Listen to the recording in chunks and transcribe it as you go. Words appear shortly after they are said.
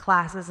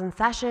Class is in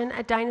session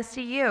at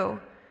Dynasty U.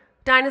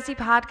 Dynasty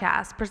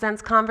Podcast presents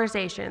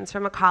conversations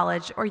from a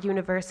college or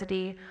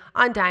university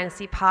on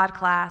Dynasty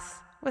Podclass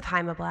with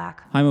Haima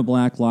Black. Haima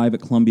Black live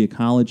at Columbia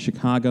College,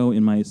 Chicago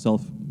in my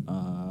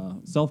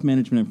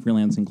self-management and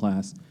freelancing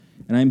class.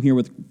 And I'm here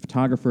with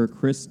photographer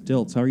Chris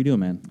Dilts. How are you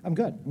doing, man? I'm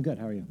good.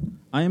 How are you?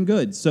 I am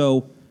good.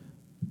 So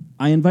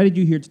I invited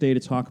you here today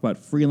to talk about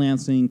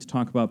freelancing, to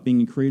talk about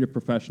being a creative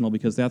professional,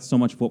 because that's so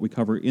much of what we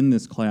cover in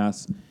this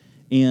class.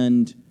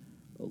 And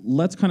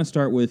let's kind of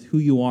start with who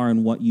you are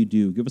and what you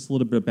do. Give us a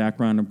little bit of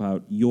background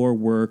about your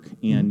work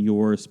and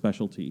your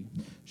specialty.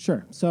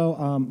 Sure. So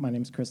my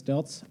name is Chris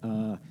Dilts.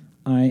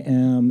 I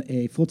am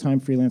a full-time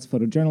freelance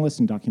photojournalist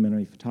and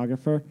documentary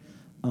photographer.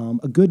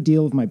 A good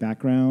deal of my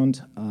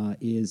background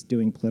is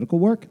doing political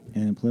work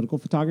and political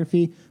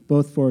photography,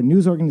 both for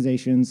news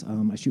organizations.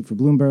 I shoot for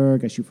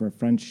Bloomberg. I shoot for a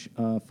French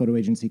photo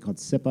agency called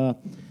SIPA,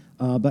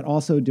 but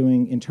also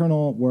doing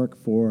internal work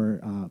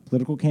for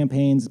political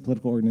campaigns,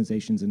 political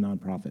organizations, and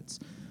nonprofits.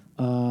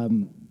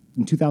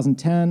 In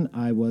 2010,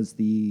 I was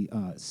the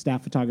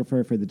staff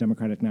photographer for the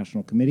Democratic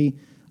National Committee,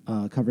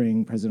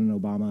 covering President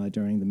Obama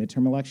during the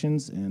midterm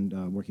elections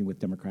and working with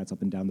Democrats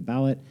up and down the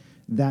ballot.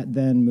 That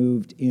then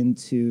moved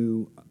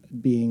into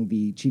being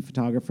the chief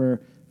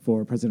photographer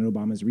for President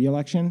Obama's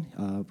re-election.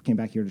 Came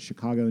back here to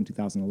Chicago in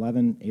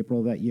 2011, April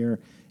of that year,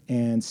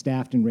 and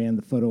staffed and ran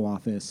the photo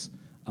office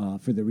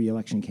for the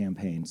re-election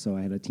campaign. So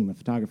I had a team of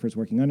photographers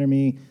working under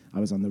me. I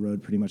was on the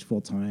road pretty much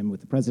full-time with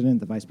the president,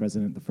 the vice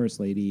president, the first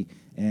lady,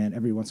 and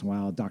every once in a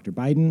while, Dr.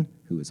 Biden,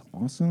 who is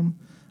awesome.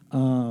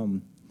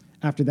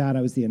 After that,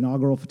 I was the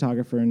inaugural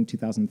photographer in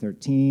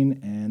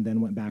 2013, and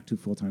then went back to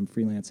full-time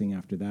freelancing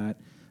after that,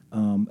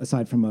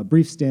 aside from a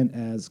brief stint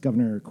as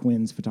Governor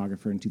Quinn's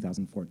photographer in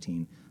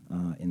 2014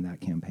 in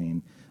that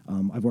campaign.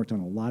 I've worked on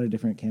a lot of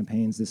different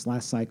campaigns. This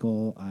last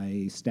cycle,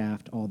 I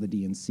staffed all the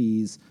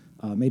DNC's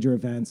major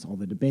events, all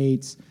the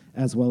debates,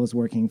 as well as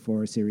working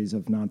for a series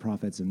of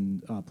nonprofits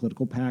and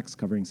political PACs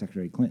covering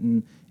Secretary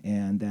Clinton.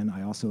 And then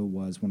I also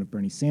was one of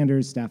Bernie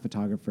Sanders' staff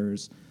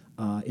photographers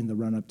in the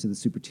run-up to the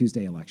Super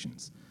Tuesday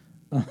elections.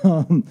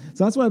 So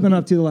that's what I've been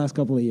up to the last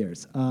couple of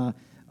years.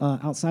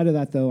 Outside of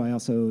that, though, I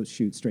also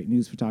shoot straight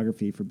news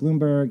photography for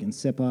Bloomberg and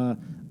SIPA,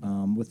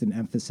 with an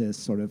emphasis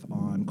sort of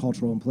on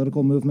cultural and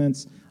political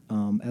movements,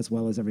 as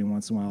well as every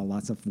once in a while,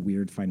 lots of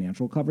weird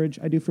financial coverage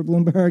I do for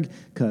Bloomberg,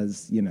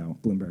 because, you know,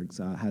 Bloomberg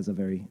has a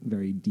very,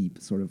 very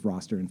deep sort of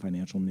roster in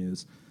financial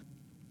news.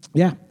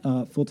 Yeah,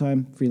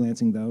 full-time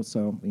freelancing, though,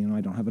 so, you know,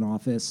 I don't have an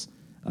office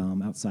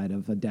outside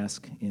of a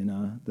desk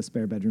in the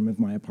spare bedroom of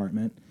my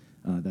apartment.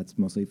 That's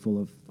mostly full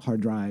of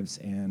hard drives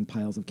and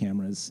piles of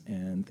cameras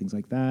and things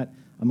like that.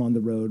 I'm on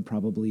the road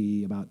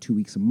probably about 2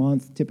 weeks a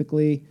month,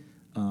 typically.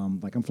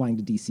 Like I'm flying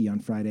to D.C. on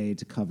Friday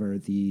to cover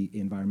the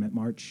Environment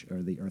March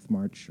or the Earth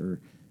March, or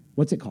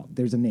what's it called?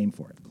 There's a name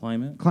for it.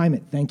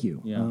 Climate, thank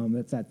you. Yeah.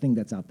 That's that thing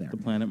that's out there. The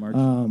Planet March.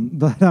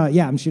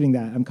 Yeah, I'm shooting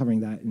that. I'm covering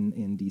that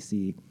in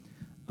D.C.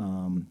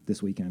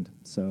 This weekend.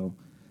 So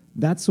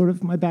that's sort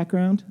of my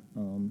background.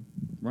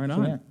 Right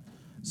on. Yeah.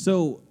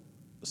 So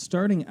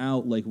starting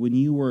out, like when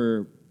you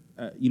were,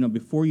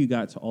 before you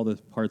got to all the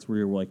parts where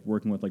you were like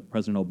working with like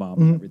President Obama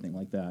and everything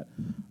like that,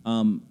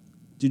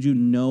 did you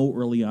know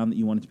early on that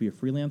you wanted to be a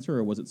freelancer,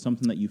 or was it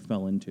something that you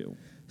fell into?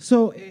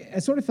 So I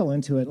sort of fell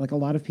into it. Like a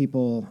lot of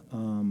people,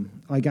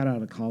 I got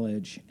out of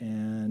college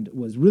and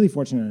was really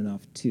fortunate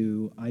enough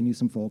I knew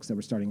some folks that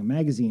were starting a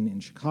magazine in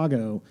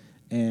Chicago,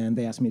 and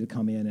they asked me to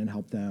come in and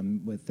help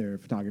them with their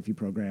photography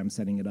program,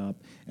 setting it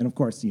up. And of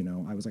course, you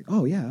know, I was like,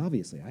 oh yeah,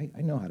 obviously,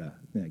 I know how to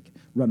like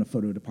run a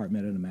photo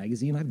department in a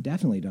magazine. I've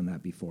definitely done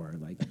that before.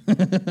 Like,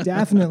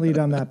 definitely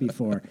done that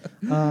before.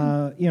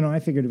 I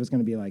figured it was going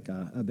to be like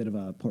a bit of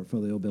a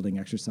portfolio building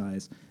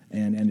exercise,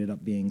 and ended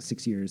up being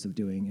 6 years of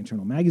doing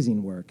internal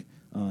magazine work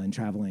and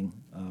traveling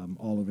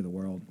all over the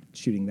world,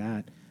 shooting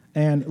that.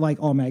 And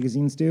like all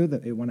magazines do,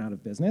 that it went out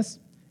of business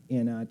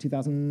in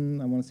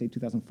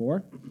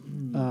 2004,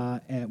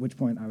 at which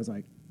point I was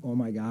like, oh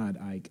my God,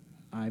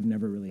 I've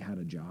never really had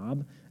a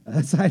job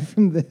aside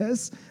from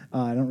this.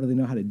 I don't really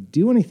know how to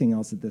do anything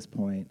else at this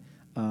point.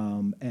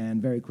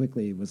 And very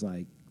quickly was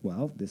like,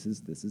 well, this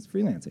is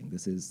freelancing.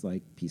 This is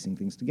like piecing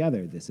things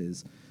together. This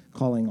is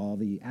calling all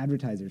the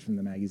advertisers from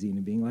the magazine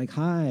and being like,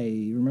 hi,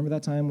 remember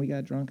that time we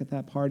got drunk at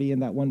that party in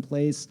that one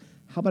place?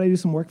 How about I do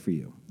some work for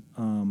you?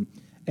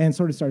 And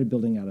sort of started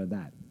building out of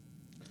that.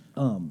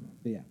 But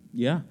yeah.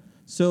 Yeah.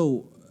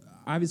 So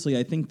obviously,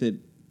 I think that,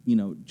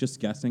 just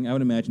guessing, I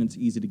would imagine it's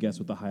easy to guess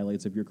what the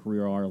highlights of your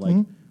career are,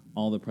 like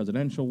all the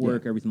presidential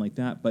work, everything like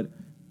that. But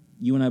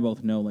you and I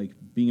both know, like,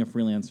 being a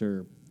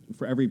freelancer,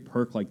 for every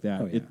perk like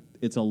that,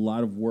 it's a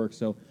lot of work.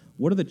 So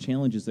what are the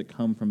challenges that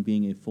come from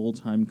being a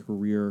full-time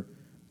career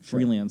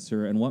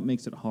freelancer, and what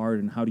makes it hard,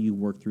 and how do you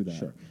work through that?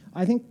 Sure.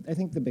 I think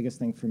the biggest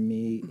thing for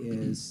me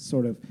is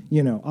sort of,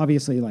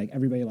 obviously, like,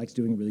 everybody likes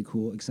doing really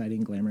cool,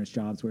 exciting, glamorous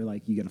jobs where,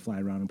 like, you get to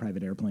fly around in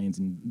private airplanes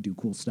and do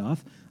cool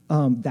stuff.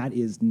 That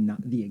is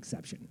not the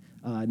exception.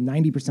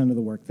 90% of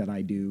the work that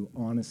I do,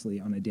 honestly,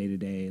 on a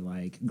day-to-day,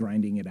 like,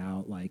 grinding it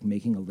out, like,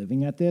 making a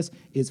living at this,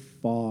 is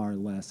far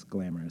less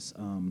glamorous.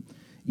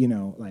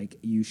 Like,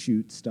 you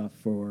shoot stuff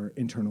for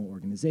internal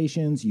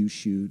organizations, you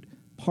shoot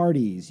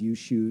parties, you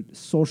shoot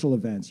social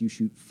events, you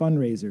shoot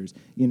fundraisers,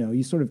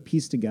 you sort of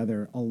piece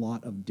together a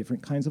lot of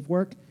different kinds of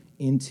work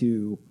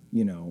into,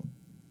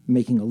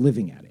 making a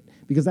living at it.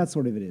 Because that's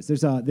sort of it is.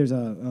 There's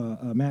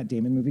a Matt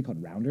Damon movie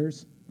called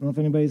Rounders. I don't know if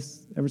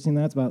anybody's ever seen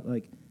that. It's about,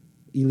 like,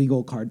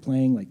 illegal card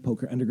playing, like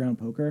poker, underground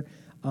poker.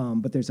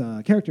 But there's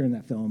a character in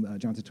that film,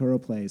 John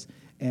Turturro plays,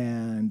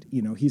 and,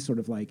 he's sort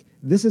of like,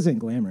 this isn't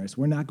glamorous.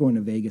 We're not going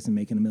to Vegas and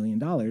making $1 million.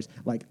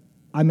 Like,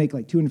 I make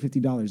like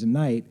 $250 a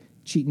night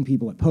cheating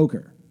people at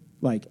poker.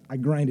 Like, I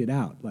grind it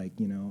out. Like,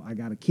 I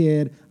got a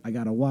kid, I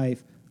got a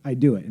wife, I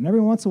do it. And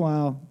every once in a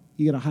while,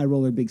 you get a high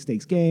roller, big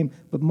stakes game,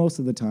 but most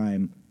of the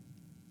time,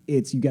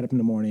 it's you get up in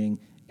the morning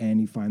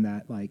and you find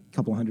that, like,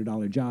 couple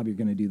 $100 job you're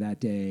going to do that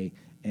day,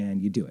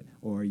 and you do it.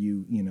 Or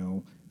you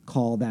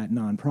call that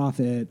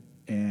nonprofit,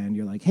 and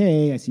you're like,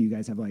 hey, I see you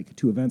guys have, like,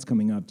 2 events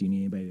coming up. Do you need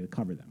anybody to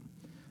cover them?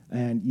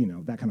 And,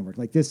 that kind of work.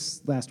 Like,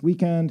 this last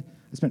weekend,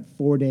 I spent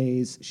 4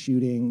 days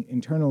shooting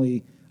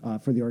internally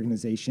for the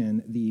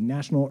organization, the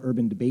National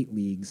Urban Debate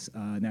League's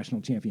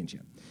national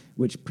championship,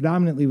 which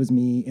predominantly was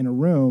me in a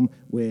room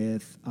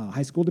with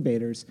high school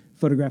debaters,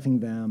 photographing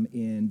them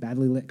in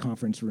badly lit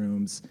conference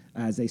rooms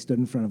as they stood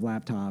in front of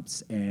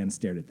laptops and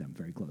stared at them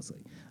very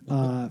closely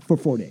for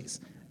 4 days.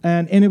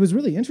 And it was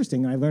really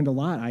interesting. I learned a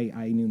lot.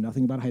 I knew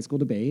nothing about high school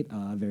debate.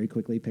 Very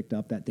quickly picked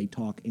up that they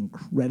talk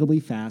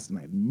incredibly fast, and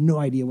I have no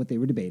idea what they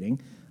were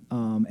debating.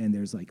 And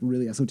there's, like,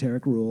 really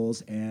esoteric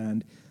rules,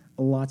 and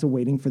lots of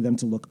waiting for them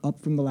to look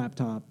up from the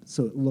laptop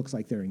so it looks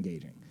like they're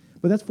engaging.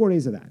 But that's 4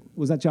 days of that.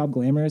 Was that job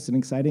glamorous and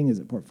exciting? Is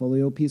it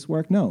portfolio piece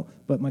work? No.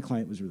 But my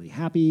client was really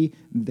happy.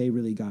 They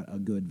really got a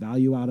good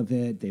value out of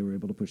it. They were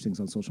able to push things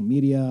on social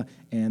media,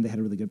 and they had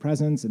a really good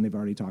presence, and they've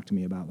already talked to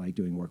me about, like,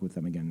 doing work with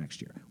them again next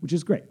year, which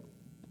is great.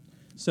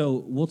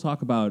 So we'll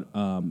talk about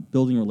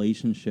building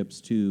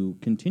relationships to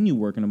continue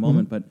work in a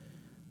moment, but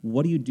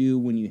what do you do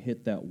when you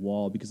hit that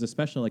wall? Because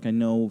especially, like, I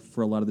know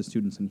for a lot of the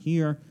students in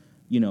here,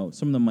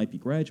 some of them might be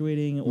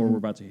graduating or we're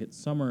about to hit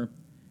summer,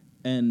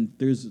 and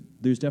there's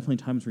definitely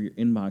times where your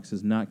inbox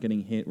is not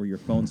getting hit or your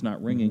phone's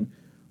not ringing.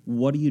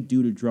 What do you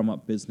do to drum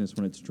up business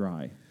when it's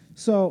dry?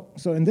 So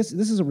and this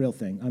is a real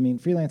thing. I mean,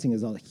 freelancing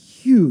is a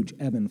huge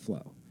ebb and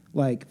flow.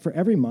 Like, for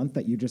every month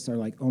that you just are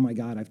like, oh my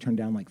God, I've turned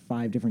down like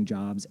 5 different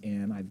jobs,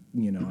 and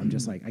I'm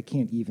just like, I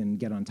can't even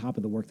get on top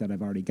of the work that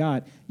I've already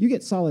got. You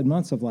get solid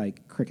months of,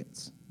 like,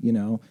 crickets,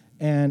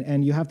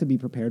 and you have to be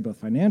prepared both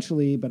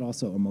financially but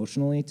also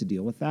emotionally to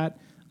deal with that.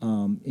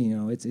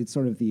 It's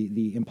sort of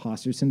the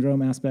imposter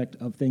syndrome aspect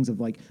of things, of,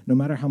 like, no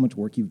matter how much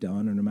work you've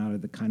done or no matter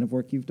the kind of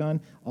work you've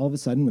done, all of a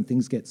sudden when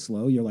things get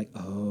slow, you're like,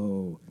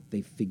 oh,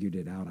 they figured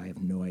it out. I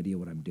have no idea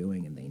what I'm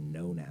doing, and they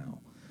know now.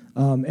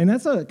 And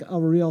that's a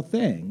real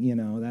thing,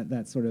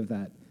 that sort of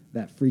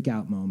that freak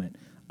out moment.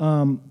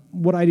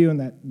 What I do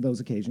in those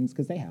occasions,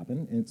 because they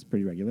happen, and it's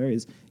pretty regular,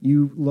 is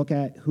you look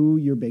at who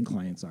your big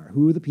clients are,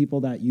 who are the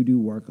people that you do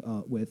work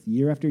with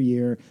year after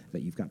year,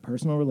 that you've got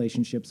personal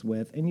relationships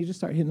with, and you just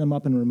start hitting them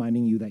up and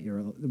reminding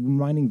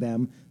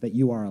them that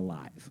you are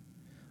alive.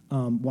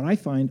 What I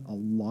find a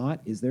lot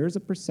is there is a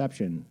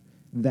perception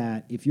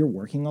that if you're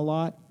working a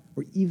lot,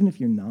 or even if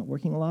you're not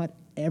working a lot,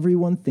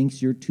 everyone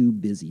thinks you're too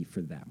busy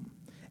for them.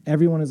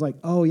 Everyone is like,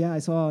 oh yeah, I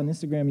saw on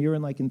Instagram you're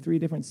in 3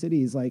 different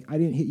cities. Like, I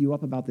didn't hit you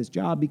up about this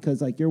job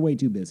because, like, you're way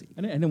too busy.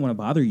 I didn't want to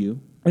bother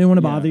you. I didn't want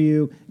to bother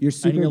you. You're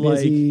super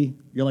busy.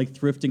 You're like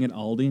thrifting at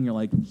Aldi, and you're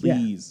like,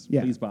 please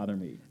bother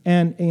me.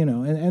 And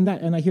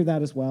and I hear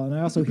that as well. And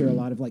I also hear a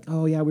lot of, like,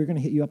 oh yeah, we're going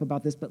to hit you up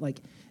about this, but, like,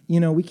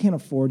 we can't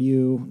afford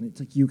you. It's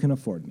like, you can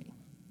afford me.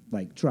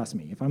 Like, trust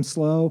me. If I'm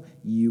slow,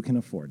 you can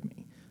afford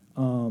me.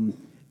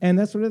 And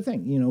that sort of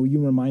thing.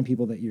 You remind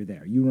people that you're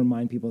there. You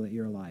remind people that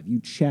you're alive. You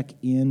check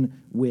in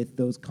with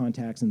those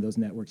contacts and those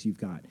networks you've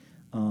got.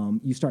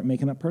 You start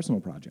making up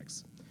personal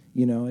projects.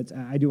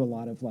 I do a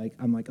lot of, like,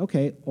 I'm like,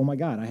 okay, oh my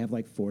God, I have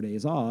 4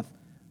 days off.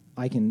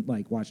 I can,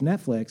 watch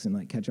Netflix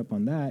and, catch up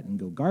on that and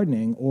go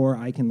gardening, or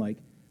I can,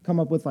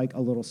 come up with,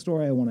 a little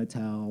story I want to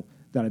tell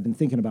that I've been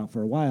thinking about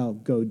for a while,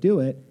 go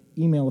do it,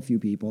 email a few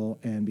people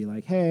and be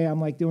like, hey,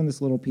 I'm, doing this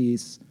little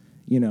piece.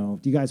 Do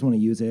you guys want to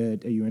use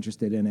it? Are you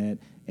interested in it?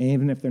 And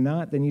even if they're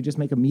not, then you just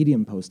make a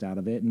Medium post out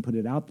of it and put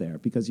it out there,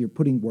 because you're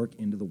putting work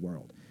into the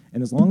world.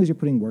 And as long as you're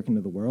putting work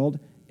into the world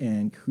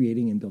and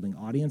creating and building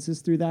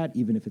audiences through that,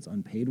 even if it's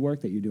unpaid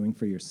work that you're doing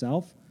for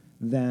yourself,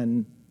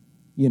 then,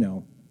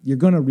 you're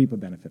going to reap a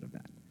benefit of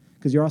that.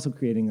 Because you're also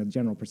creating a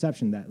general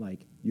perception that,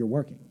 you're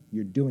working,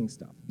 you're doing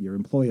stuff, you're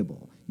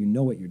employable, you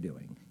know what you're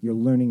doing, you're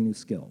learning new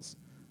skills.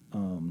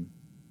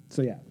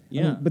 So yeah.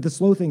 Yeah. But the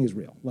slow thing is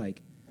real.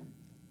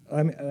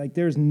 I mean, like,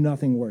 there's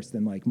nothing worse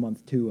than like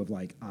month 2 of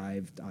like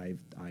I've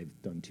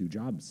done 2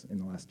 jobs in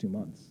the last 2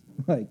 months.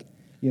 Like,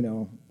 you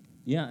know.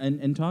 Yeah,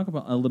 and talk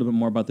about a little bit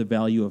more about the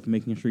value of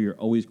making sure you're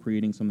always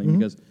creating something,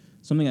 because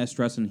something I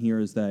stress in here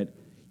is that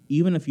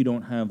even if you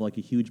don't have like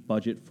a huge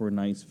budget for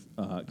nice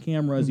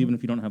cameras, even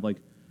if you don't have like,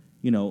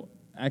 you know,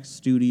 X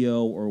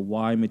studio or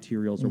Y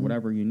materials or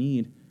whatever you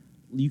need,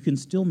 you can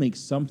still make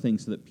something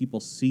so that people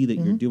see that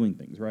you're doing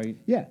things, right?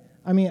 Yeah.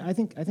 I mean, I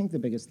think the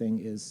biggest thing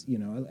is, you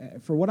know,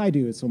 for what I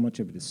do, is so much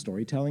of it is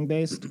storytelling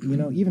based. You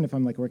know, even if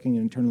I'm like working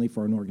internally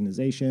for an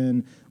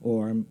organization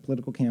or a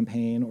political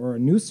campaign or a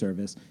news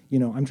service, you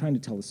know, I'm trying to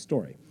tell a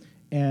story.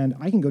 And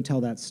I can go tell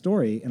that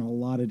story in a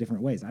lot of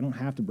different ways. I don't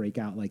have to break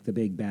out like the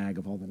big bag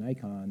of all the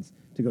Nikons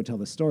to go tell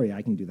the story.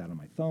 I can do that on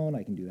my phone.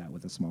 I can do that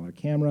with a smaller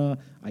camera.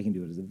 I can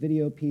do it as a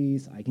video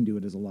piece. I can do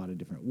it as a lot of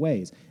different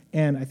ways.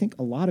 And I think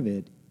a lot of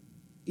it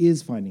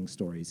is finding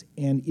stories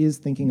and is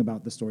thinking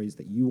about the stories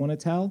that you want to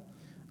tell,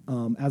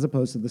 as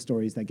opposed to the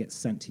stories that get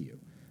sent to you.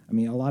 I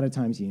mean, a lot of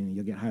times, you know,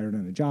 you'll get hired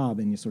on a job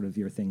and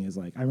your thing is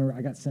like, I remember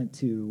I got sent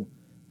to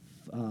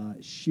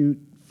shoot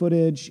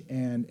footage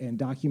and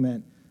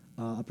document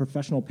a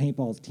professional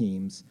paintball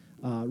team's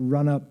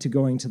run up to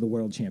going to the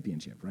world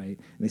championship, right?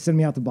 And they send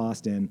me out to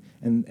Boston,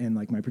 and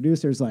like my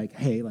producer's like,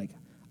 hey, like,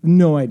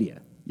 no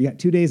idea. You got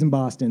 2 days in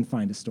Boston,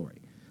 find a story.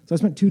 So I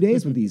spent 2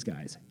 days with these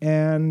guys,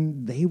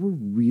 and they were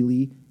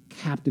really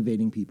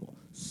captivating people.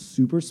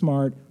 Super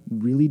smart,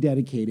 really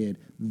dedicated,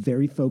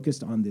 very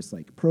focused on this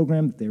like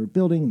program that they were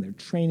building, and they're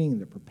training, and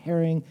they're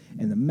preparing,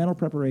 and the mental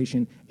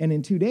preparation. And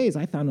in 2 days,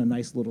 I found a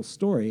nice little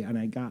story, and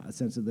I got a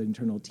sense of the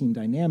internal team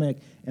dynamic,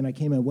 and I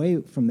came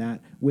away from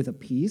that with a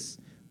piece.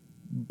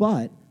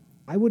 But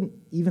I wouldn't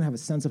even have a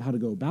sense of how to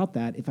go about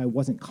that if I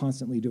wasn't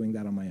constantly doing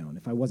that on my own,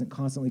 if I wasn't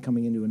constantly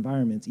coming into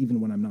environments,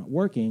 even when I'm not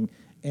working,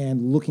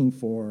 and looking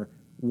for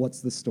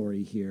what's the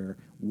story here,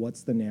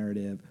 what's the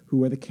narrative,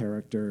 who are the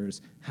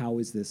characters, how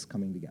is this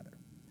coming together?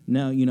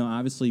 Now, you know,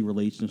 obviously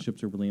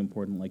relationships are really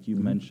important, like you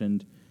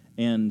mentioned,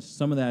 and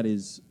some of that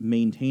is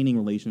maintaining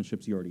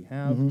relationships you already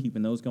have,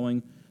 keeping those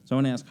going. So I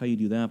want to ask how you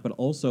do that, but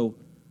also,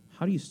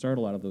 how do you start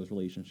a lot of those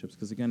relationships?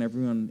 Because again,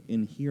 everyone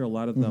in here, a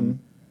lot of them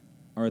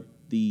are at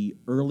the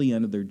early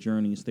end of their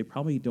journey, so they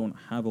probably don't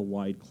have a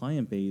wide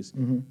client base,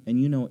 and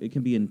you know, it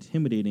can be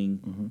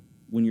intimidating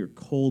when you're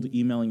cold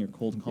emailing or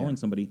cold calling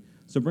somebody.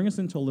 So bring us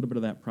into a little bit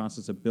of that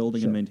process of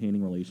building and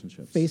maintaining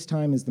relationships.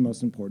 FaceTime is the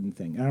most important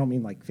thing. I don't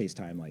mean like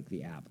FaceTime like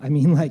the app. I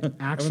mean like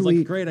actually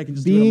like, great, I can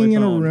just do it on being my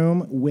in a phone.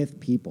 room with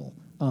people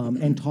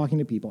and talking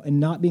to people and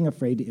not being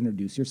afraid to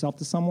introduce yourself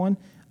to someone.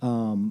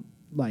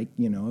 Like,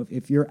 you know,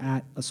 if you're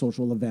at a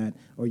social event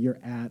or you're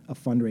at a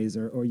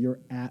fundraiser or you're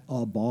at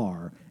a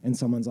bar and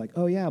someone's like,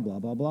 oh yeah, blah,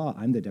 blah, blah,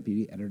 I'm the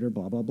deputy editor,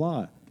 blah, blah,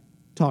 blah.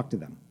 Talk to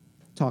them.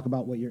 Talk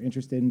about what you're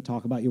interested in.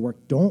 Talk about your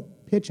work. Don't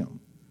pitch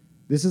them.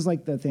 This is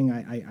like the thing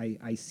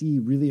I see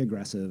really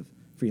aggressive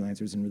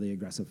freelancers and really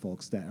aggressive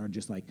folks that are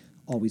just like,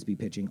 always be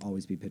pitching,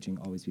 always be pitching,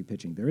 always be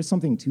pitching. There is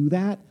something to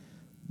that,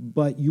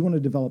 but you want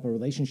to develop a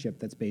relationship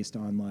that's based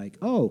on like,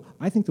 oh,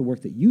 I think the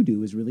work that you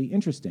do is really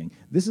interesting.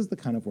 This is the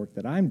kind of work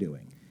that I'm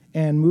doing.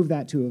 And move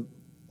that to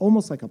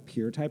almost like a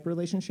peer type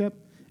relationship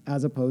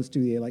as opposed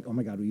to like, oh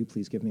my God, will you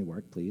please give me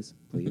work, please,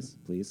 please,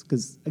 please?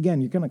 Because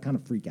again, you're going to kind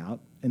of freak out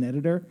an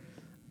editor.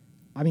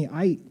 I mean,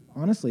 I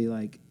honestly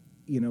like,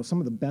 you know, some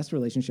of the best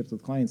relationships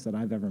with clients that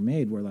I've ever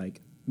made were like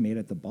made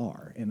at the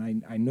bar.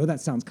 And I know that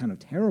sounds kind of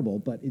terrible,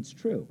 but it's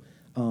true.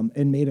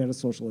 And made at a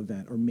social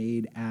event or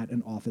made at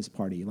an office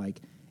party.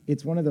 Like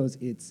it's one of those,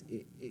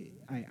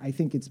 I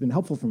think it's been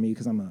helpful for me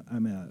because I'm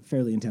a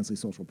fairly intensely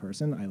social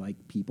person. I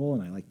like people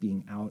and I like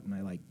being out and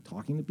I like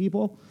talking to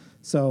people.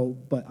 So,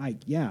 but I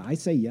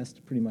say yes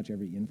to pretty much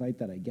every invite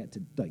that I get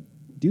to like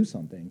do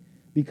something.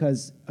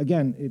 Because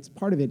again, it's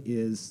part of it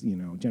is, you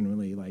know,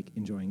 generally like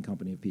enjoying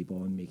company of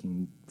people and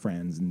making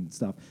friends and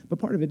stuff. But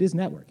part of it is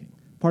networking.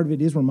 Part of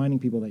it is reminding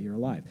people that you're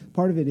alive.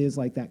 Part of it is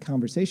like that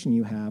conversation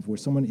you have where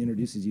someone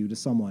introduces you to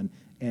someone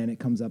and it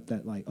comes up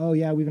that like, oh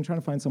yeah, we've been trying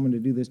to find someone to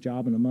do this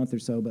job in a month or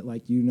so, but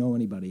like, you know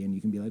anybody? And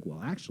you can be like,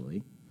 well,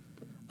 actually.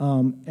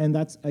 And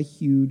that's a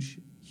huge,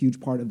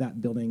 huge part of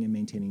that building and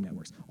maintaining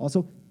networks.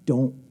 Also,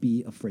 don't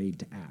be afraid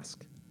to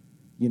ask.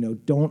 You know,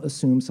 don't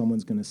assume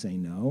someone's going to say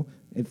no.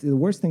 If the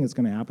worst thing that's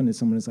going to happen is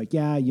someone is like,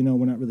 yeah, you know,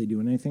 we're not really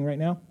doing anything right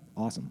now.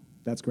 Awesome.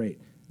 That's great.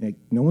 Like,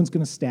 no one's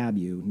going to stab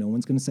you. No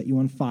one's going to set you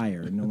on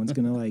fire. No one's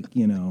going to like,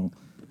 you know,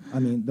 I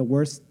mean, the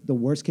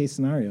worst case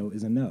scenario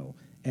is a no.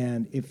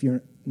 And if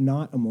you're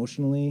not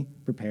emotionally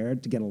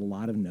prepared to get a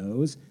lot of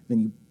no's, then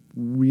you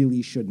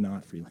really should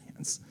not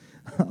freelance.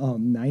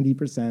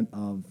 90%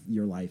 of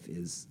your life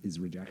is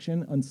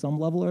rejection on some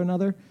level or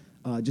another,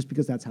 just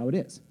because that's how it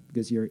is.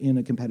 Because you're in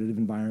a competitive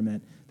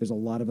environment. There's a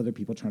lot of other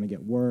people trying to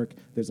get work.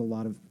 There's a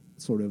lot of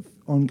sort of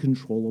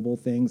uncontrollable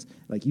things.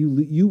 Like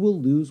you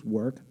will lose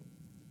work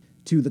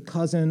to the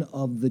cousin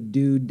of the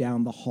dude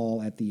down the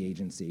hall at the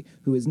agency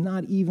who is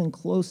not even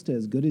close to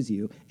as good as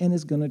you and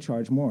is going to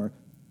charge more.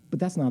 But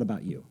that's not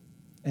about you.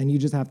 And you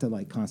just have to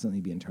like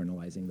constantly be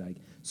internalizing like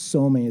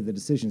so many of the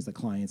decisions that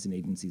clients and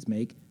agencies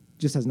make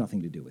just has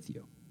nothing to do with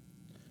you.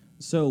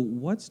 So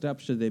what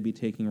steps should they be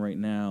taking right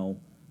now?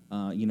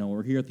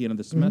 We're here at the end of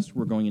the semester.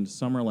 We're going into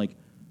summer. Like,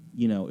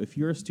 if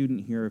you're a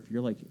student here, if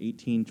you're like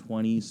 18,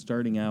 20,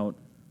 starting out,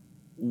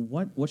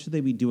 what should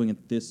they be doing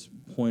at this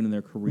point in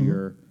their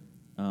career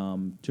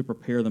to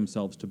prepare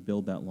themselves to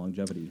build that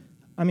longevity?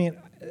 I mean,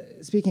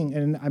 speaking,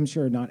 and I'm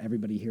sure not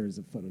everybody here is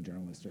a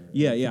photojournalist or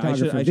I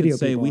photographer, should video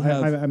say people. we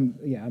have. I'm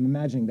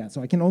imagining that.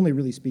 So I can only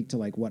really speak to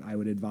like what I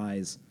would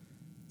advise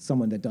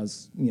someone that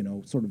does,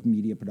 sort of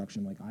media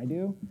production like I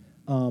do.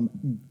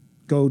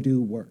 Go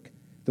do work.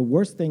 The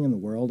worst thing in the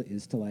world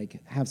is to like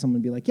have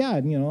someone be like, yeah,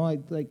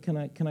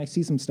 can I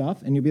see some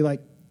stuff? And you'd be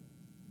like,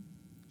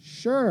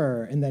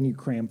 sure. And then you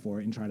cram for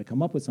it and try to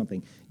come up with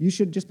something. You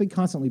should just be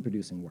constantly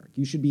producing work.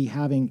 You should be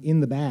having in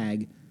the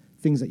bag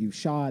things that you've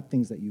shot,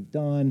 things that you've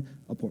done,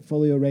 a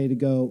portfolio ready to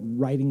go,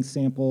 writing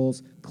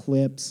samples,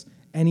 clips,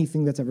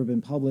 anything that's ever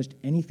been published,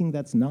 anything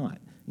that's not.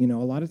 A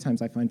lot of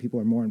times I find people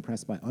are more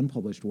impressed by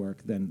unpublished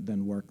work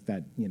than work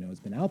that, has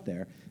been out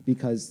there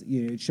because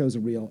it shows a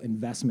real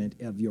investment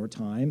of your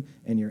time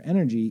and your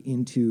energy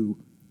into,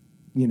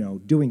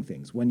 doing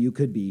things when you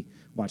could be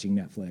watching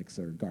Netflix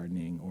or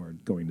gardening or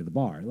going to the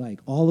bar, like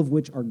all of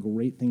which are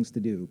great things to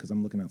do because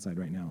I'm looking outside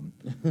right now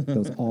and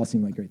those all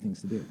seem like great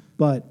things to do.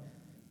 But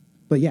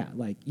yeah,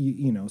 like,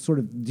 sort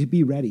of to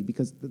be ready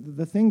because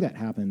the thing that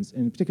happens,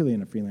 and particularly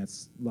in a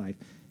freelance life,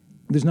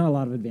 there's not a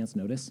lot of advance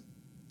notice.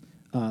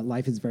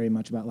 Life is very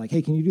much about like,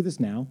 hey, can you do this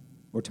now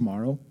or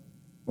tomorrow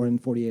or in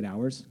 48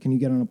 hours? Can you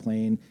get on a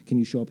plane? Can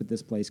you show up at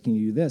this place? Can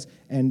you do this?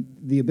 And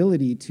the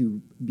ability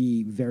to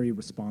be very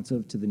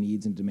responsive to the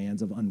needs and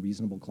demands of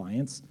unreasonable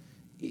clients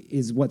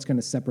is what's going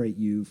to separate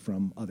you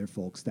from other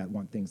folks that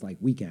want things like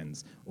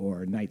weekends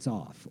or nights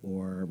off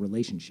or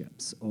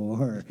relationships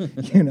or,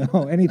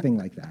 anything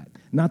like that.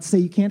 Not to say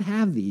you can't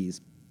have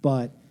these,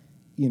 but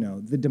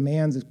the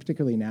demands,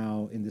 particularly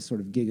now in this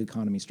sort of gig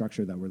economy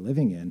structure that we're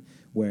living in,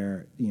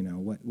 where,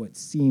 what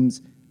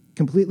seems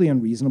completely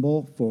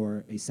unreasonable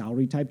for a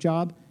salary type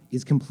job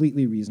is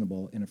completely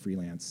reasonable in a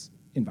freelance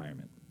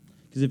environment.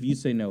 Because if you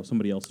say no,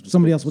 somebody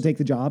else will take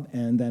the job,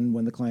 and then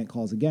when the client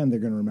calls again, they're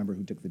going to remember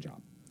who took the job.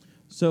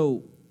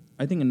 So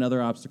I think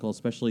another obstacle,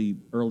 especially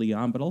early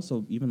on, but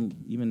also even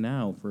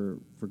now for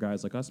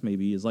guys like us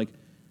maybe, is like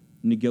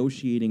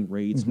negotiating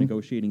rates,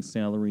 negotiating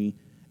salary.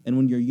 And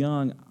when you're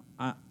young,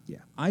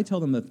 I tell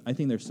them that I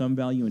think there's some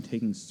value in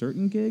taking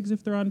certain gigs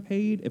if they're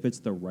unpaid, if it's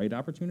the right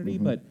opportunity.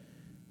 But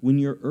when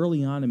you're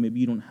early on and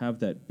maybe you don't have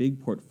that big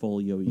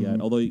portfolio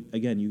yet, although,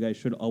 again, you guys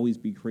should always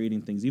be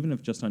creating things, even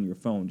if just on your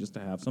phone, just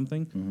to have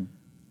something.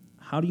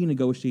 How do you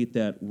negotiate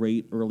that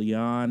rate early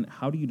on?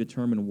 How do you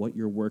determine what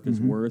your work is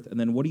worth? And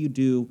then what do you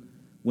do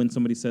when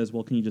somebody says,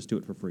 well, can you just do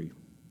it for free?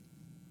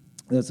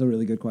 That's a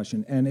really good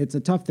question. And it's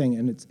a tough thing,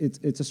 and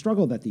it's a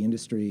struggle that the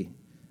industry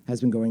has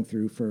been going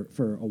through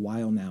for a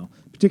while now,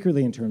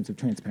 particularly in terms of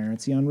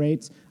transparency on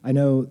rates. I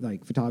know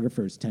like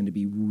photographers tend to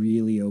be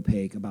really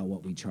opaque about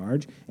what we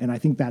charge, and I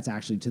think that's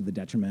actually to the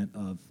detriment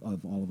of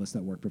all of us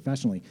that work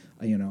professionally.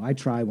 I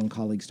try when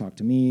colleagues talk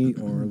to me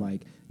or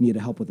like need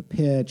help with a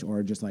pitch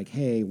or just like,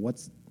 hey,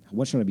 what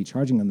should I be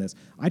charging on this?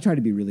 I try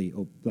to be really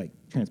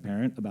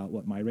transparent about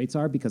what my rates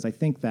are because I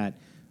think that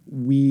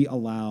we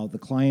allow the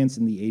clients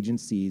and the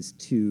agencies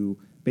to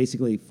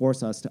basically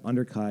force us to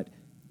undercut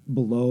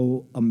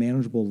below a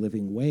manageable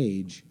living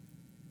wage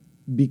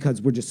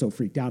because we're just so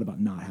freaked out about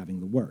not having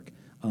the work.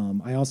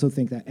 I also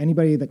think that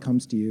anybody that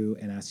comes to you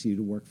and asks you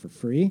to work for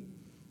free,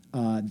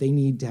 they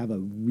need to have a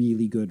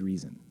really good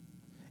reason.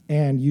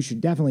 And you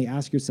should definitely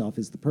ask yourself,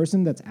 is the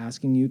person that's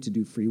asking you to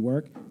do free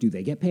work, do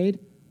they get paid?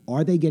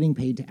 Are they getting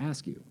paid to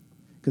ask you?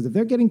 Because if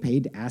they're getting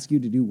paid to ask you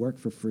to do work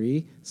for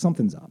free,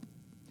 something's up.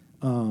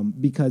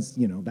 Because,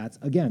 that's,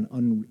 again,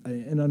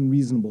 an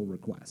unreasonable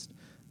request.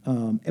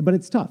 But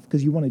it's tough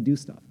because you want to do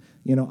stuff.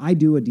 I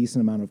do a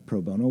decent amount of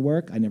pro bono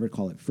work. I never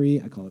call it free.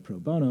 I call it pro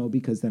bono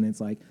because then it's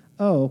like,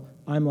 oh,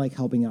 I'm like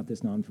helping out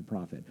this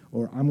non-for-profit,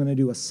 or I'm going to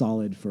do a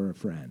solid for a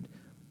friend.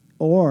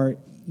 Or,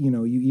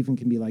 you even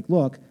can be like,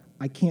 look,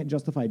 I can't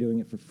justify doing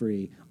it for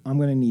free. I'm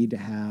going to need to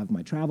have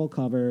my travel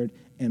covered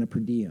and a per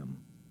diem.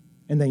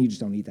 And then you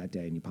just don't eat that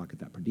day and you pocket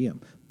that per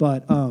diem.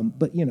 But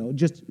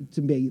just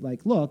to be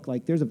like, look,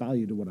 like there's a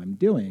value to what I'm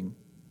doing.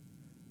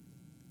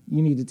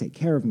 You need to take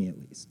care of me at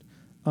least.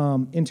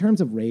 In terms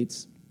of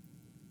rates,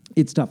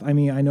 it's tough. I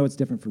mean, I know it's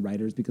different for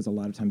writers because a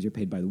lot of times you're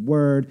paid by the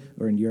word,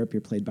 or in Europe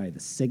you're paid by the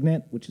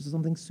signet, which is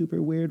something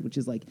super weird, which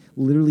is like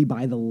literally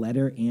by the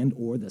letter and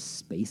or the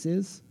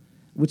spaces,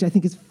 which I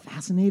think is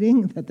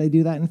fascinating that they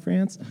do that in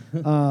France.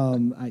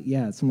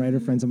 Some writer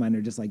friends of mine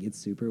are just like, it's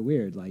super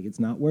weird. Like, it's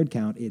not word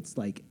count, it's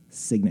like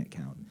signet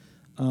count.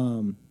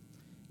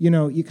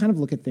 You kind of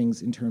look at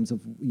things in terms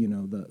of,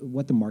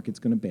 what the market's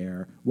going to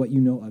bear, what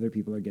other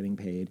people are getting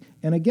paid.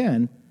 And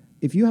again,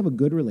 if you have a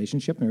good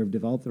relationship or have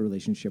developed a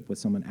relationship with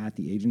someone at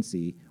the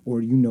agency,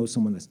 or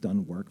someone that's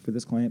done work for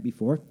this client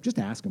before, just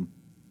ask them.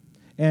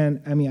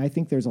 And I mean, I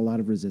think there's a lot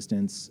of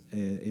resistance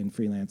in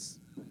freelance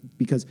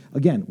because,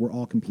 again, we're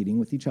all competing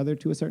with each other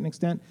to a certain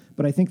extent.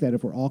 But I think that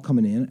if we're all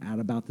coming in at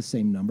about the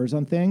same numbers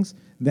on things,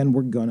 then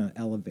we're going to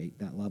elevate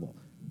that level.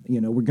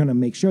 We're going to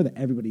make sure that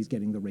everybody's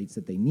getting the rates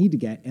that they need to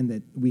get, and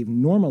that we've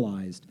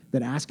normalized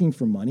that asking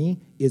for money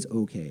is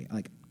okay.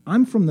 Like,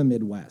 I'm from the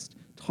Midwest.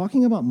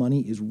 Talking about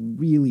money is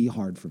really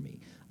hard for me.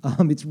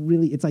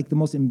 It's like the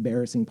most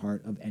embarrassing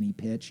part of any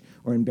pitch,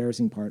 or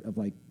embarrassing part of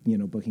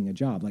booking a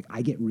job. Like,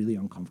 I get really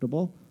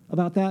uncomfortable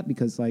about that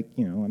because I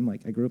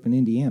grew up in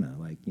Indiana.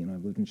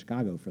 I've lived in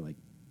Chicago for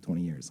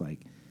 20 years.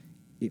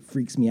 It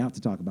freaks me out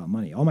to talk about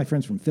money. All my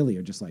friends from Philly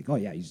are just like, oh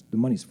yeah, the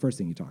money's the first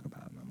thing you talk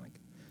about. And I'm like,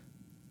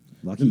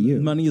 lucky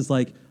you. Money is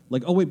like,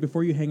 oh wait,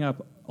 before you hang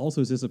up,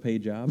 also is this a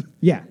paid job?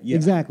 Yeah.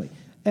 Exactly.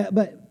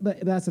 But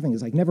that's the thing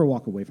is never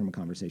walk away from a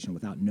conversation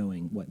without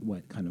knowing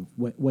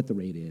what the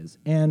rate is.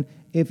 And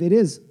if it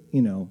is,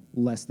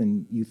 less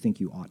than you think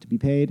you ought to be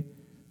paid,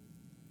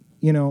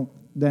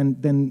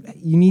 then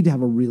you need to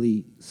have a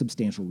really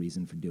substantial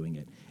reason for doing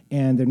it.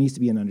 And there needs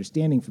to be an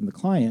understanding from the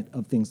client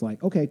of things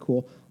like, okay,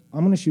 cool, I'm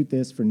going to shoot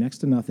this for next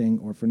to nothing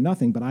or for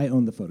nothing, but I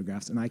own the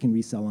photographs and I can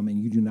resell them and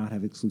you do not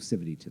have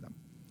exclusivity to them.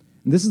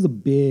 And this is a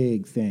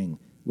big thing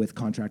with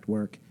contract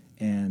work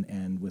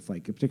and with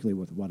particularly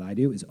with what I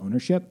do is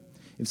ownership.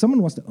 If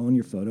someone wants to own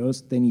your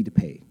photos, they need to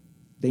pay.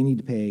 They need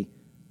to pay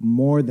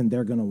more than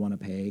they're going to want to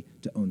pay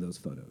to own those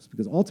photos,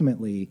 because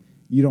ultimately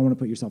you don't want to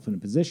put yourself in a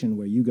position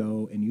where you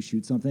go and you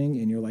shoot something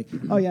and you're like,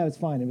 oh yeah, it's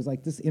fine. It was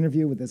like this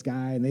interview with this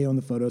guy and they own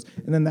the photos,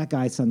 and then that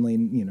guy suddenly,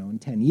 in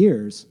 10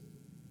 years,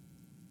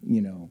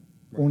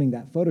 owning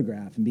that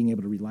photograph and being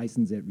able to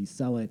relicense it,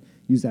 resell it,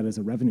 use that as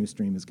a revenue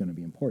stream is going to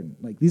be important.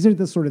 These are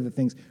the sort of the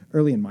things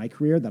early in my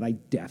career that I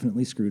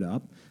definitely screwed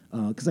up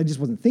because I just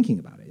wasn't thinking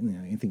about it.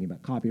 And thinking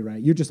about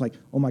copyright. You're just like,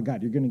 oh my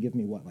God, you're going to give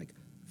me what,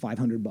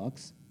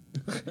 $500?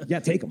 Yeah,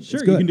 take them.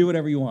 Sure, you can do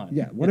whatever you want.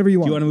 Yeah, whatever you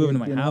want. Do you want to move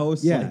into my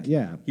house?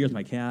 Yeah. Here's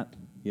my cat.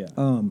 Yeah.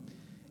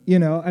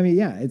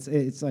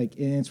 It's like,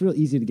 and it's real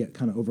easy to get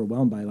kind of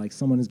overwhelmed by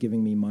someone is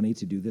giving me money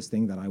to do this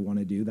thing that I want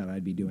to do that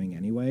I'd be doing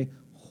anyway.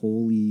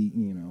 Holy,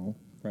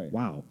 right.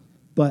 Wow.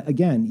 But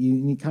again,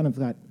 you kind of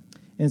got,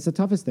 and it's the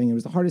toughest thing. It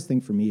was the hardest thing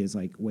for me is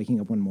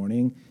waking up one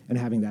morning and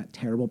having that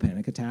terrible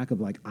panic attack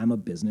of I'm a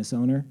business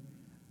owner.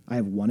 I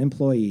have one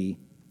employee.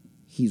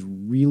 He's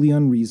really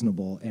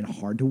unreasonable and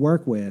hard to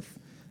work with,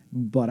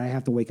 but I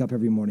have to wake up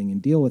every morning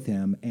and deal with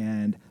him,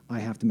 and I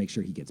have to make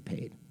sure he gets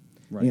paid.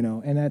 Right.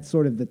 And that's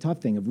sort of the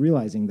tough thing of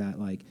realizing that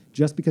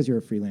just because you're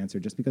a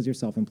freelancer, just because you're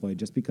self-employed,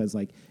 just because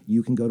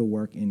you can go to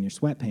work in your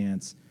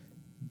sweatpants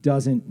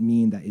doesn't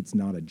mean that it's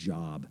not a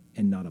job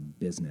and not a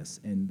business,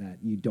 and that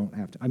you don't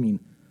have to. I mean,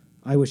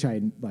 I wish I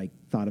had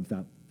thought of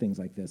things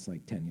like this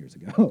 10 years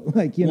ago.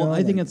 I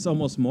think it's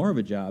almost more of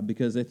a job,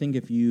 because I think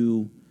if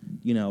you,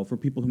 for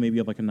people who maybe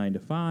have a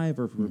 9-to-5,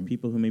 or for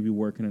people who maybe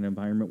work in an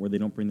environment where they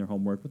don't bring their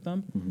homework with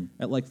them,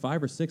 at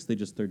 5 or 6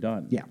 they're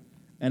done. Yeah.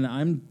 And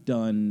I'm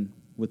done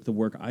with the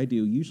work I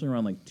do usually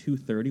around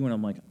 2:30, when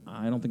I'm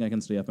I don't think I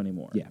can stay up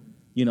anymore. Yeah.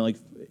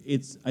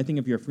 I think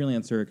if you're a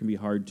freelancer, it can be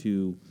hard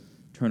to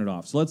turn it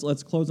off. So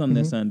let's close on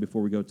this end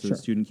before we go to the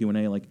student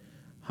Q&A.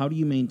 How do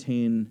you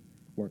maintain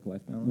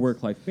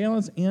work-life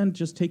balance and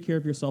just take care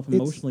of yourself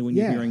emotionally when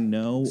you're hearing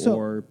no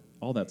or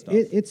all that stuff?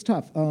 It's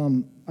tough.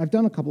 I've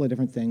done a couple of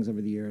different things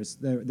over the years.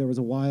 There was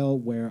a while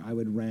where I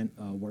would rent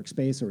a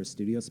workspace or a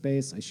studio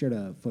space. I shared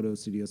a photo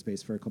studio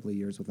space for a couple of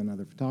years with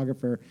another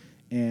photographer,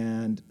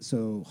 and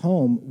so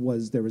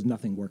there was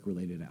nothing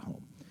work-related at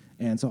home.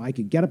 And so I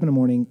could get up in the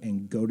morning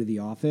and go to the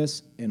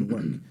office and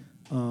work.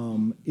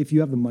 If you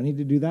have the money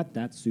to do that,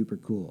 that's super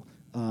cool.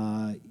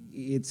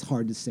 It's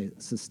hard to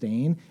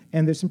sustain,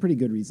 and there's some pretty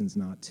good reasons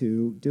not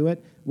to do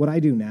it. What I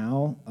do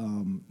now,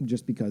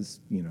 just because,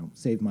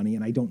 save money,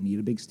 and I don't need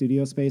a big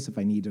studio space. If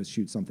I need to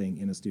shoot something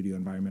in a studio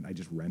environment, I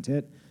just rent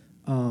it,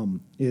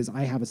 is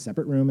I have a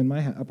separate room in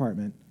my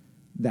apartment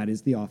that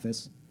is the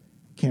office.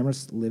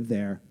 Cameras live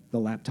there. The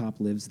laptop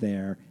lives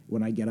there.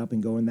 When I get up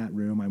and go in that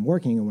room, I'm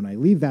working, and when I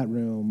leave that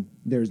room,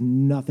 there's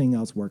nothing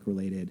else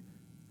work-related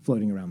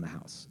floating around the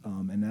house,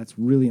 and that's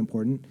really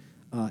important.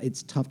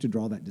 It's tough to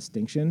draw that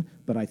distinction,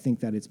 but I think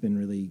that it's been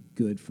really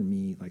good for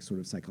me, sort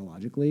of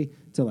psychologically,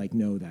 to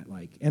know that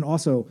and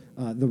also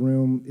the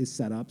room is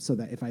set up so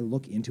that if I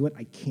look into it,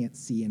 I can't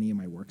see any of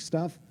my work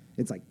stuff.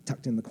 It's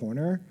tucked in the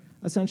corner,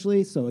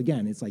 essentially. So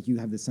again, it's you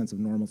have this sense of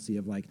normalcy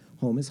of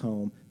home is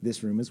home,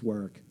 this room is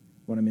work.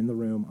 When I'm in the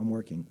room, I'm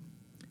working.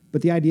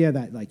 But the idea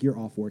that you're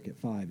off work at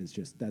 5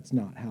 is that's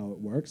not how it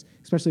works,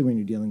 especially when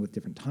you're dealing with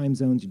different time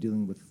zones, you're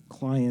dealing with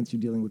clients, you're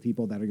dealing with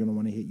people that are going to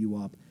want to hit you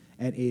up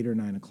at 8 or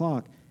 9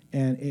 o'clock.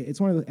 And it's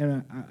one of the,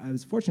 and I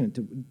was fortunate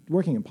to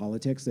working in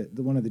politics. That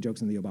one of the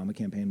jokes in the Obama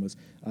campaign was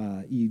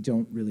you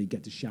don't really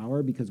get to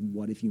shower, because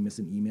what if you miss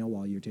an email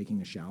while you're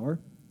taking a shower?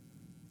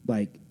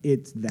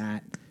 It's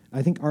that.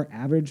 I think our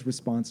average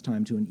response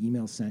time to an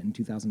email sent in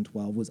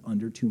 2012 was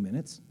under 2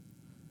 minutes.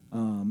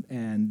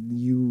 And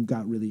you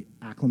got really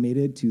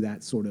acclimated to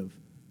that sort of,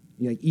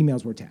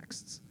 emails were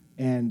texts.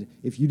 And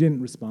if you didn't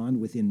respond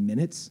within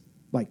minutes,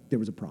 there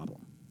was a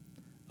problem.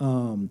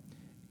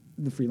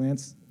 The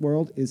freelance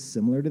world is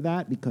similar to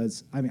that,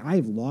 because,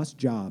 I've lost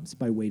jobs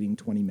by waiting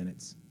 20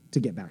 minutes to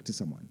get back to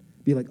someone.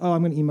 be like, oh,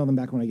 I'm going to email them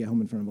back when I get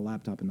home in front of a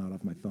laptop and not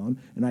off my phone.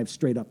 And I've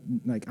straight up,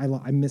 like,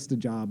 I missed a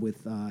job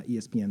with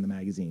ESPN, the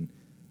magazine,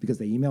 because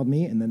they emailed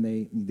me and then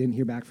they didn't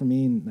hear back from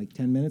me in like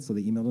 10 minutes, so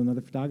they emailed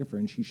another photographer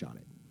and she shot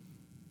it.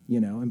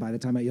 And by the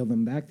time I emailed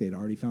them back, they'd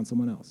already found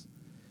someone else.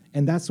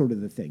 And that's sort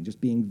of the thing, just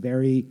being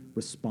very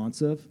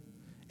responsive.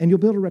 And you'll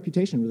build a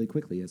reputation really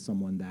quickly as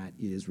someone that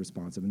is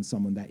responsive and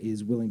someone that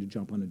is willing to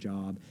jump on a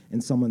job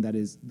and someone that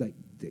is like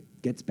that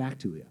gets back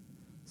to you.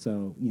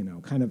 So,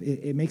 kind of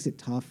it makes it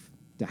tough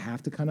to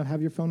have to kind of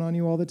have your phone on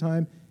you all the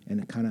time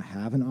and kind of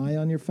have an eye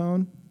on your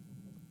phone.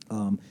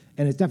 And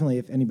it's definitely,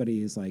 if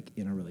anybody is like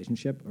in a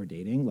relationship or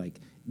dating,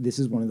 like this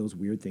is one of those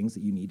weird things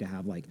that you need to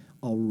have like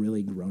a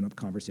really grown-up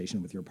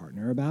conversation with your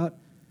partner about,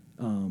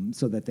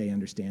 so that they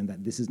understand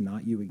that this is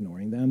not you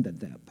ignoring them, that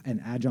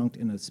an adjunct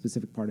in a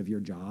specific part of your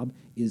job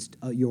is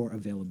your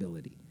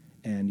availability.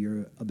 And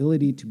your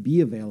ability to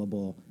be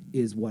available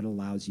is what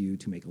allows you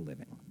to make a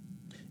living.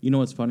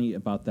 What's funny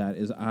about that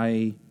is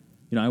I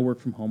work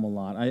from home a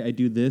lot. I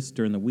do this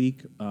during the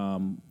week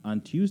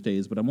on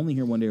Tuesdays, but I'm only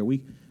here one day a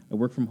week. I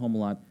work from home a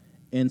lot.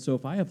 And so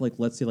if I have, like,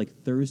 let's say, like,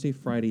 Thursday,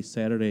 Friday,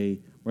 Saturday,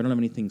 where I don't have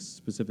anything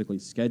specifically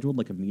scheduled,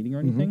 like a meeting or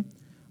anything,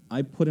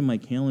 I put in my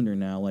calendar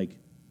now, like,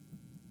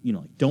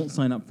 don't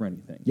sign up for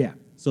anything. Yeah.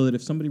 So that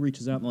if somebody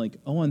reaches out and like,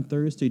 oh, on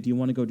Thursday, do you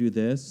want to go do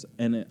this?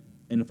 And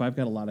if I've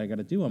got a lot I got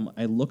to do,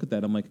 I look at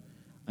that. I'm like,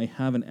 I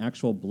have an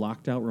actual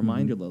blocked out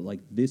reminder that,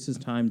 like, this is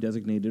time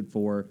designated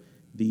for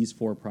these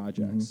 4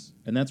 projects.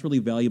 And that's really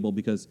valuable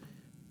because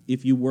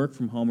if you work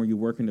from home or you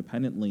work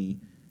independently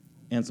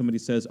and somebody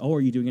says, oh,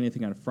 are you doing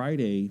anything on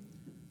Friday?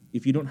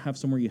 If you don't have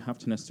somewhere you have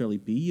to necessarily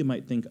be, you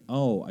might think,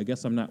 oh, I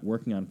guess I'm not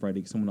working on Friday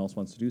because someone else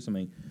wants to do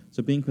something.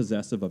 So being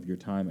possessive of your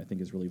time, I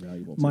think, is really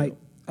valuable too.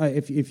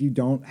 If you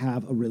don't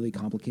have a really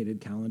complicated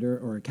calendar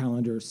or a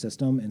calendar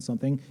system and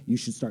something, you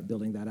should start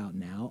building that out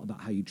now about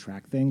how you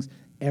track things.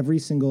 Every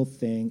single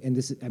thing, and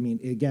this,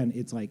 again,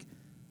 it's like,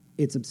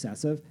 it's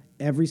obsessive.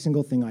 Every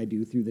single thing I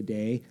do through the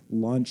day,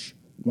 lunch,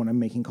 when I'm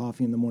making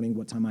coffee in the morning,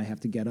 what time I have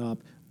to get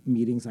up,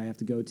 meetings I have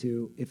to go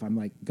to, if I'm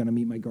like going to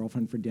meet my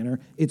girlfriend for dinner,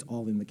 it's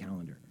all in the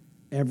calendar.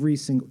 Every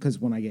single, because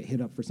when I get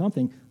hit up for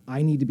something,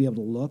 I need to be able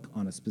to look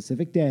on a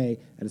specific day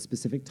at a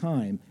specific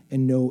time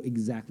and know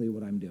exactly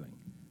what I'm doing.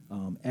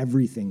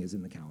 Everything is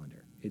in the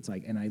calendar. It's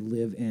like, and I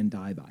live and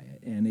die by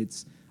it. And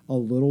it's a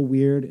little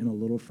weird and a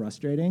little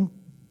frustrating,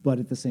 but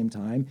at the same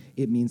time,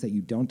 it means that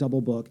you don't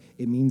double book.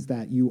 It means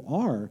that you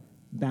are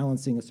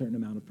balancing a certain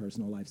amount of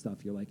personal life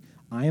stuff. You're like,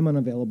 I am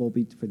unavailable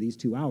for these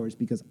 2 hours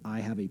because I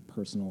have a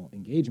personal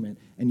engagement,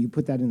 and you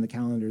put that in the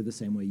calendar the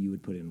same way you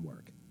would put it in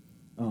work.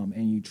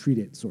 And you treat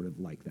it sort of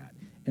like that.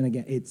 And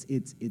again,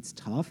 it's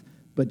tough,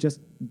 but just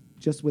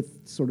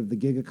with sort of the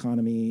gig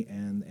economy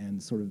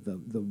and sort of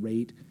the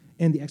rate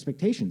and the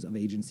expectations of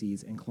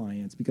agencies and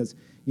clients, because,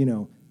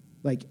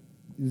 like,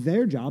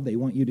 their job they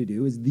want you to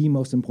do is the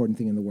most important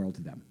thing in the world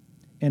to them.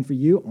 And for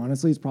you,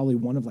 honestly, it's probably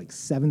one of like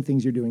 7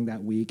 things you're doing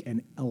that week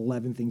and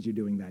 11 things you're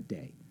doing that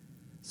day.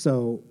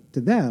 So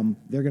to them,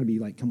 they're going to be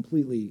like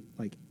completely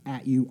like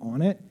at you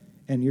on it.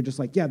 And you're just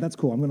like, yeah, that's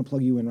cool. I'm going to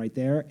plug you in right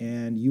there.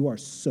 And you are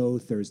so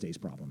Thursday's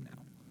problem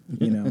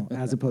now,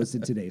 as opposed to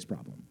today's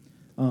problem.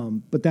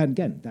 But that,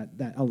 again,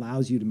 that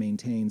allows you to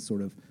maintain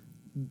sort of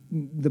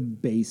the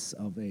base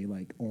of a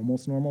like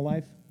almost normal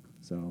life.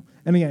 So,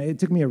 and again, it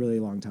took me a really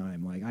long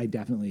time. Like, I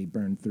definitely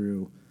burned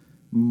through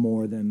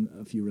more than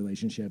a few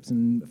relationships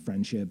and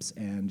friendships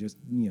and just,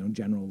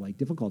 general like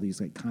difficulties,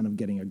 like kind of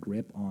getting a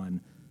grip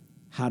on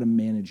how to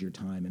manage your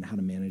time and how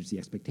to manage the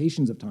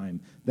expectations of time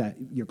that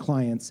your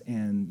clients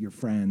and your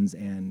friends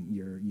and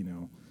your,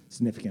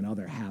 significant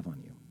other have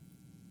on you.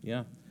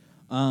 Yeah.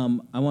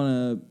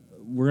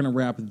 We're going to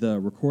wrap the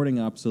recording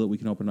up so that we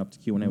can open up to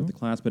Q&A with the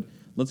class, but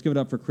let's give it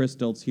up for Chris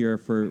Dilts here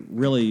for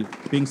really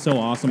being so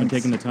awesome and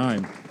taking the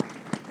time.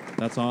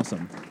 That's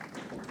awesome.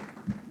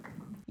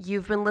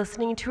 You've been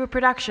listening to a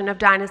production of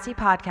Dynasty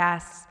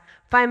Podcasts.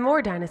 Find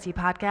more Dynasty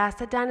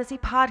Podcasts at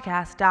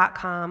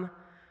dynastypodcast.com.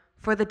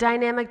 For the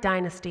dynamic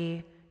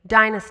dynasty,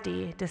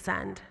 Dynasty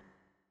Descend.